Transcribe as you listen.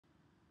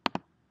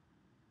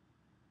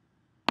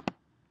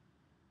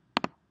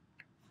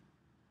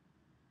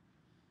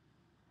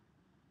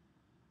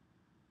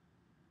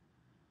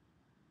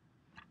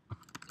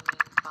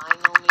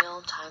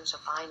polynomial times a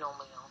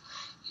binomial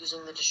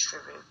using the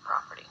distributive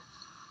property.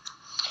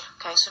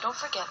 Okay, so don't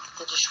forget that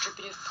the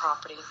distributive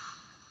property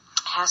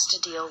has to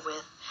deal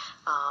with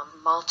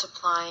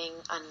multiplying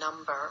a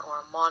number or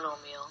a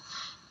monomial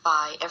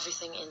by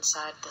everything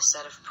inside the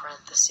set of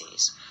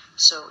parentheses.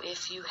 So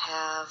if you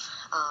have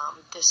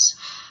this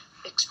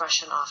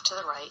expression off to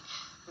the right,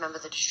 remember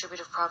the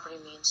distributive property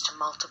means to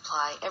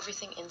multiply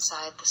everything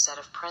inside the set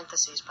of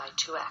parentheses by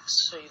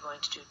 2x. So you're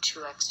going to do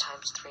 2x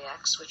times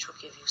 3x, which will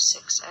give you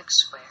 6x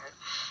squared.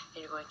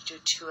 And you're going to do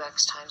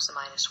 2x times the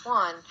minus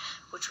 1,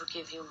 which will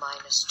give you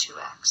minus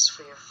 2x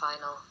for your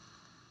final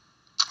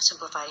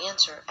simplified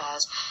answer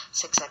as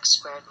 6x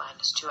squared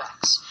minus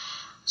 2x.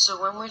 So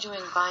when we're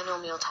doing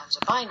binomial times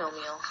a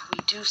binomial, we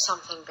do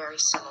something very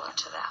similar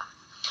to that.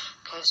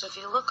 Okay, so if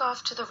you look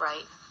off to the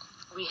right,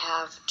 we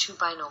have two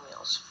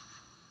binomials.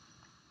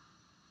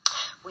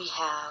 We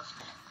have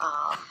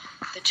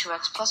the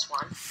 2x plus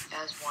 1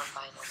 as one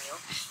binomial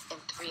and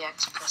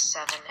 3x plus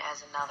 7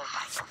 as another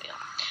binomial.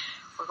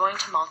 We're going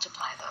to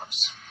multiply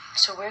those.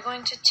 So we're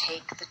going to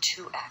take the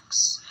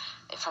 2x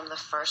from the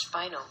first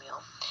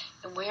binomial,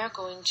 and we are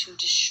going to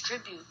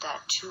distribute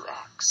that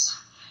 2x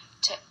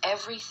to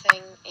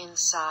everything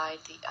inside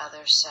the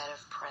other set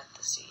of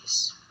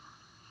parentheses.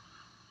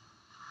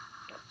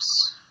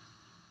 Oops.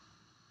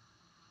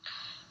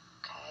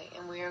 Okay,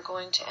 and we are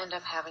going to end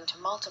up having to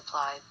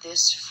multiply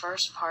this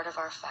first part of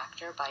our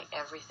factor by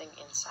everything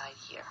inside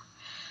here.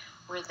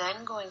 We're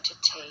then going to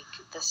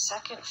take the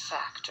second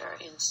factor,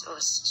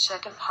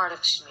 second part of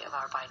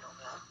our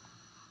binomial,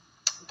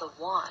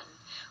 the 1,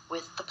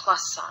 with the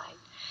plus sign,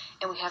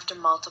 and we have to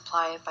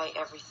multiply it by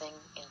everything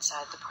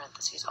inside the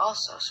parentheses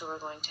also. So we're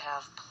going to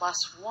have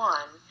plus 1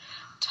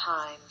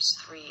 times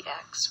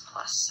 3x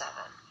plus 7.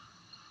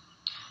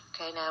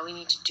 Okay, now we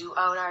need to do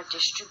out our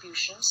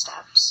distribution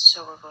steps.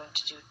 So we're going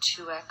to do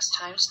 2x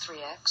times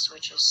 3x,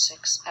 which is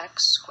 6x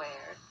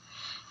squared,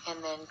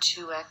 and then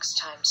 2x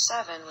times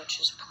 7, which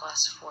is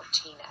plus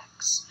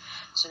 14x.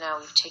 So now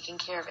we've taken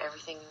care of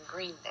everything in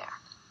green there.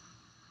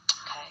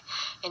 Okay,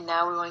 and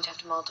now we're going to have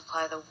to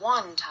multiply the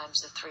 1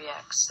 times the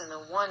 3x and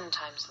the 1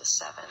 times the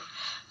 7.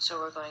 So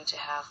we're going to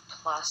have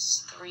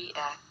plus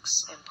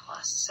 3x and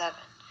plus 7.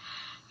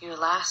 Your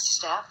last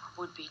step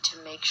would be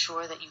to make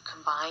sure that you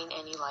combine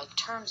any like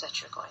terms that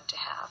you're going to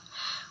have.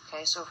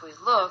 Okay, so if we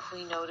look,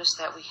 we notice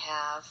that we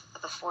have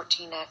the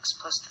 14x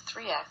plus the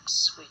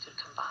 3x we could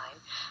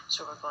combine.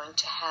 So we're going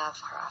to have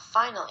our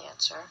final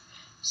answer,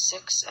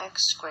 6x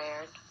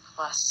squared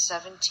plus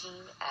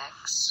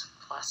 17x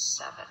plus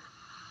 7.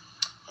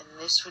 And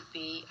this would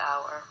be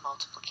our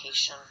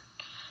multiplication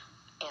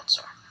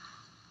answer.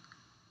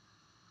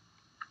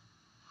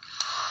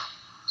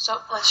 So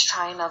let's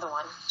try another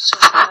one. So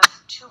we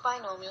have two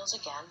binomials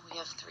again. We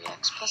have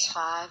 3x plus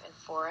 5 and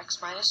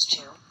 4x minus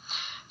 2.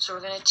 So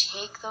we're going to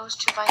take those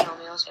two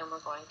binomials and we're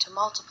going to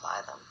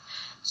multiply them.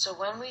 So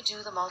when we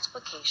do the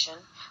multiplication,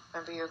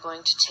 remember you're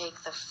going to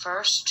take the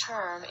first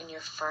term in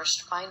your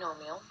first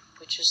binomial,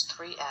 which is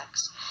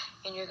 3x,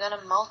 and you're going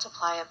to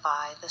multiply it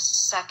by the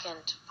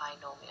second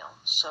binomial,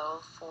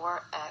 so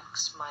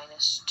 4x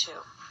minus 2.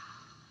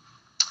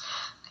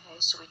 Okay,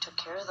 so we took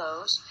care of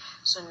those.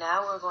 So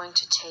now we're going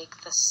to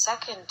take the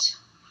second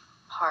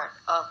part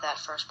of that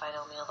first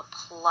binomial, the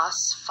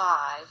plus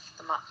 5,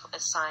 the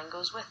sign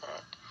goes with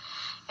it,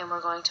 and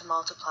we're going to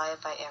multiply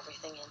it by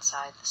everything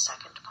inside the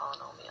second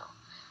polynomial,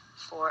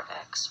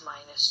 4x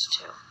minus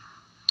 2.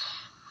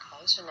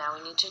 Okay, so now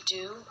we need to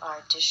do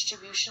our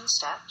distribution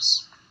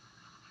steps.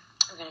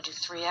 We're going to do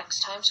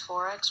 3x times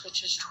 4x,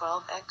 which is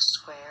 12x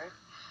squared.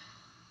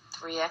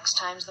 3x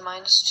times the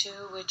minus 2,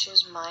 which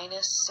is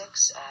minus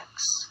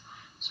 6x.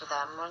 So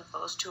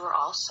those two are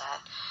all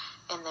set.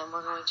 And then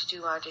we're going to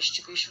do our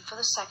distribution for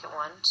the second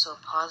one. So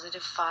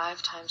positive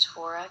 5 times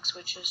 4x,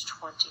 which is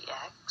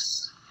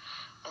 20x.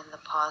 And the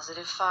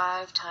positive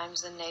 5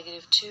 times the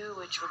negative 2,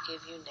 which will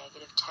give you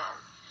negative 10.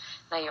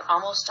 Now you're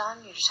almost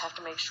done. You just have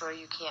to make sure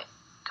you can't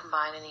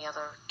combine any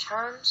other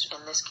terms.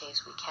 In this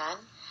case, we can.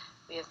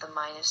 We have the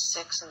minus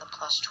 6 and the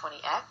plus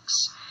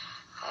 20x.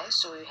 Okay,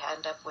 so we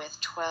end up with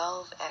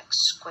 12x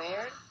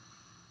squared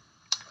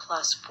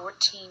plus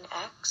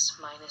 14x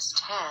minus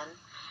 10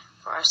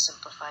 for our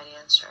simplified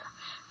answer.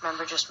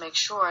 Remember, just make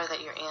sure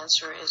that your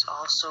answer is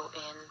also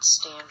in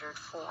standard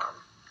form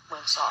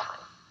when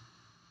solving.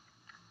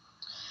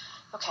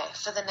 Okay,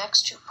 for the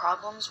next two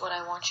problems, what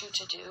I want you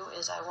to do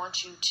is I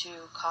want you to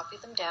copy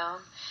them down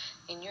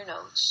in your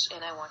notes,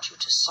 and I want you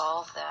to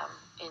solve them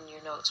in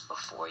your notes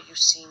before you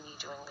see me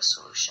doing the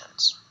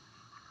solutions.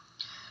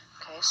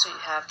 Okay, so you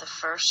have the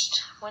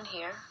first one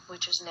here,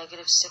 which is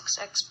negative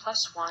 6x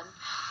plus 1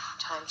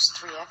 times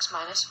 3x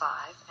minus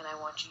 5, and I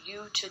want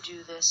you to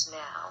do this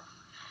now.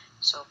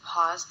 So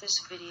pause this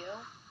video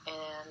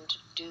and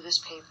do this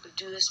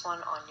one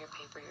on your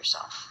paper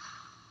yourself.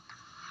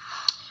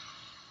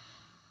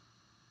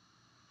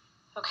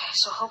 Okay,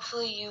 so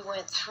hopefully you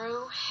went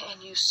through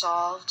and you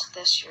solved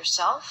this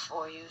yourself,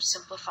 or you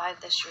simplified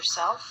this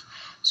yourself.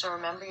 So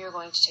remember, you're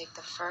going to take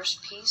the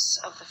first piece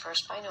of the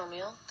first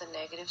binomial, the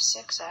negative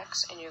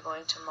 6x, and you're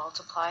going to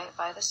multiply it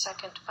by the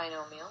second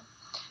binomial,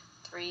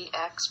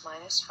 3x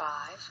minus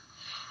 5.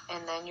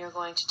 And then you're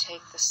going to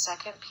take the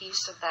second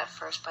piece of that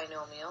first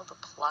binomial, the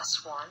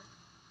plus 1,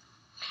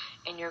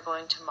 and you're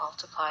going to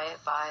multiply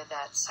it by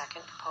that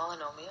second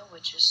polynomial,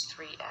 which is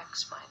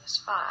 3x minus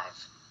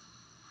 5.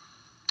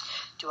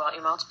 Do out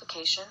your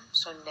multiplication.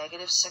 So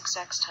negative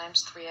 6x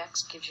times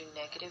 3x gives you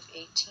negative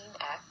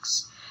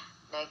 18x.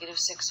 Negative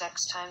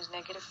 6x times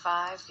negative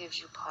 5 gives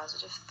you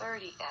positive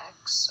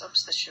 30x.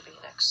 Oops, this should be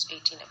an x,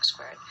 18x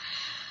squared.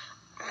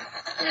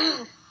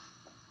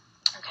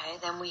 Okay,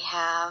 then we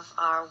have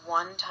our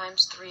 1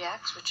 times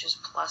 3x, which is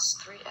plus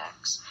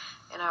 3x,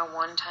 and our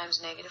 1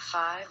 times negative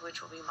 5, which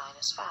will be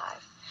minus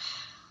 5.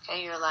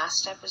 Okay, your last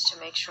step is to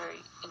make sure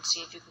and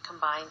see if you can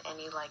combine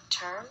any like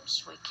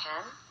terms. We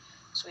can.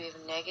 So we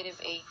have negative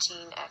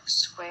 18x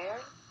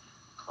squared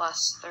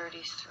plus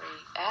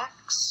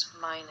 33x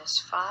minus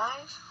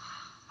 5.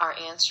 Our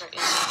answer is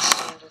in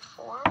standard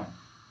form,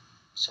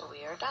 so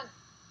we are done.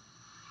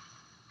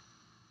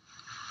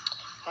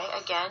 Okay,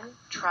 again,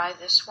 try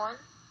this one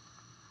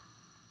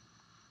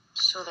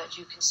so that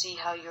you can see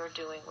how you're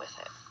doing with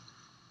it.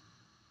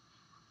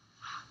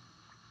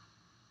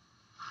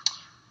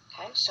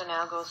 Okay, so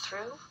now go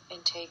through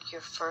and take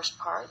your first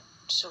part.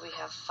 So we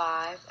have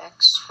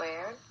 5x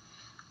squared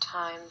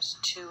times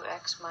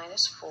 2x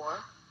minus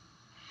 4.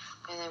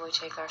 And then we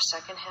take our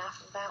second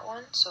half of that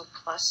one, so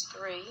plus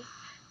 3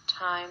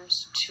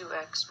 times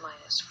 2x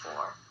minus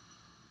 4.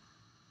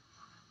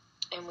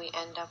 And we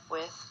end up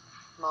with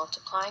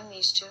multiplying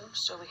these two,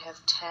 so we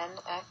have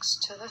 10x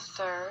to the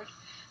third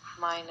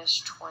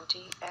minus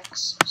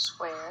 20x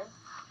squared.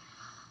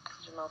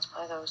 You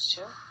multiply those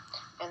two.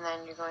 And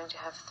then you're going to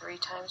have 3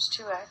 times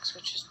 2x,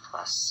 which is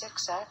plus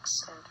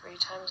 6x, and 3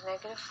 times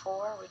negative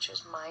 4, which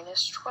is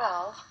minus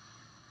 12.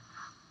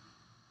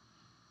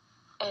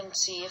 And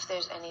see if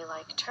there's any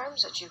like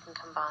terms that you can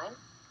combine.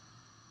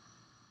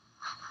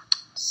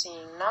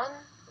 Seeing none,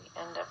 we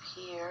end up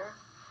here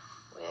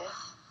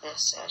with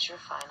this as your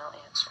final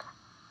answer.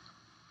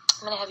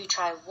 I'm going to have you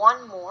try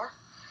one more.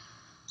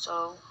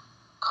 So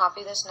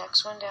copy this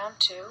next one down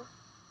too.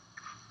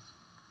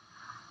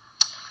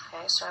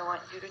 Okay, so I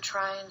want you to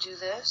try and do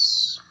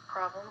this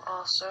problem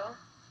also.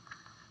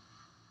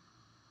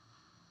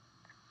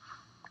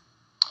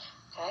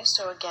 Okay,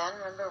 so again,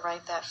 remember,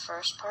 write that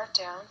first part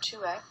down,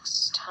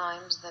 2x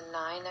times the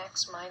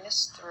 9x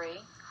minus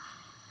 3.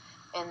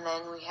 And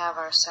then we have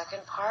our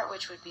second part,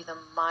 which would be the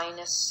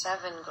minus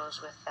 7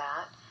 goes with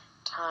that,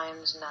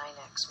 times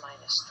 9x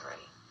minus 3.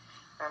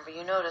 Remember,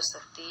 you notice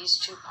that these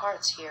two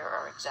parts here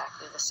are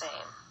exactly the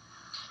same.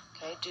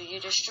 Okay, do your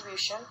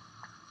distribution.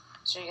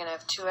 So you're going to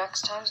have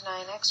 2x times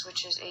 9x,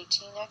 which is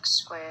 18x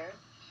squared,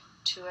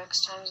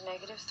 2x times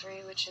negative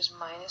 3, which is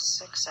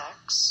minus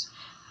 6x.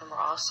 And we're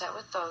all set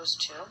with those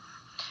two.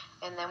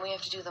 And then we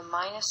have to do the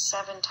minus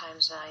 7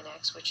 times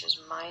 9x, which is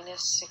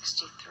minus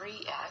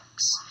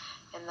 63x.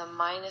 And the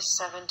minus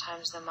 7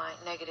 times the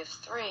negative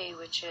 3,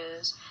 which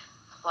is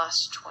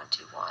plus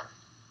 21.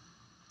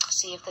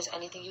 See if there's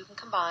anything you can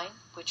combine,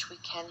 which we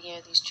can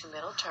here, these two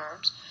middle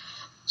terms.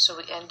 So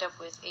we end up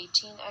with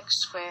 18x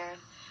squared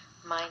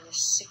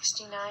minus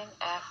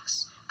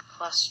 69x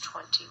plus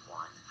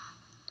 21.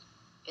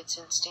 It's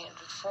in standard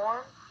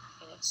form,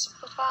 and it's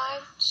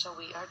simplified, so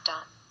we are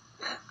done.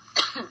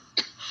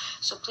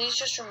 So please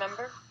just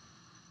remember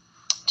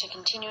to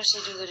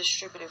continuously do the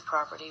distributive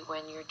property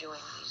when you're doing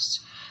these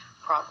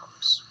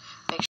problems.